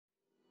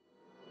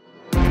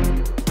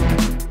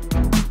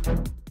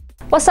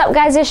What's up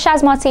guys, it's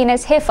Shaz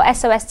Martinez here for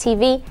SOS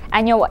TV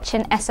and you're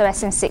watching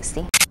SOS in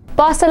 60.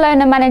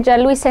 Barcelona manager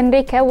Luis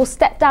Enriques will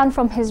step down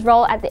from his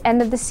role at the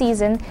end of the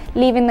season,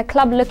 leaving the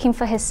club looking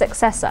for his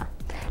successor.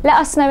 Let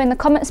us know in the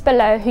comments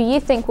below who you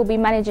think will be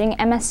managing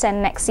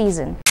MSN next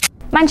season.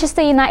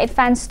 Manchester United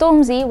fan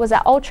Stormzy was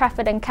at Old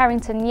Trafford and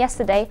Carrington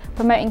yesterday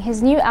promoting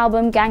his new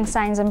album Gang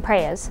Signs and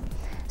Prayers.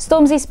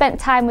 Stormzy spent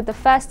time with the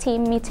first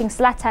team meeting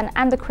Zlatan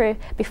and the crew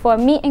before a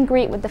meet and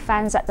greet with the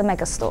fans at the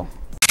megastore.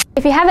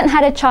 If you haven't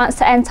had a chance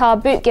to enter our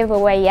boot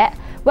giveaway yet,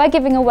 we're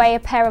giving away a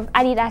pair of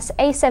Adidas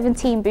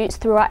A17 boots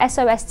through our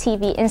SOS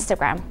TV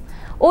Instagram.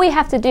 All you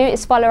have to do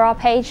is follow our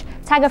page,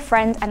 tag a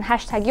friend and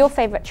hashtag your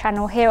favourite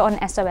channel here on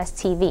SOS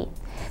TV.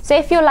 So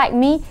if you're like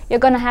me, you're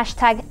gonna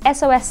hashtag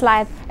SOS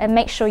Live and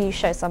make sure you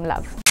show some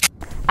love.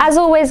 As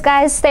always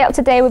guys, stay up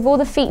to date with all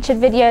the featured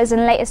videos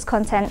and latest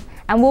content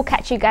and we'll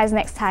catch you guys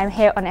next time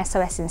here on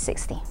SOS in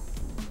 60.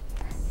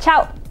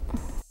 Ciao!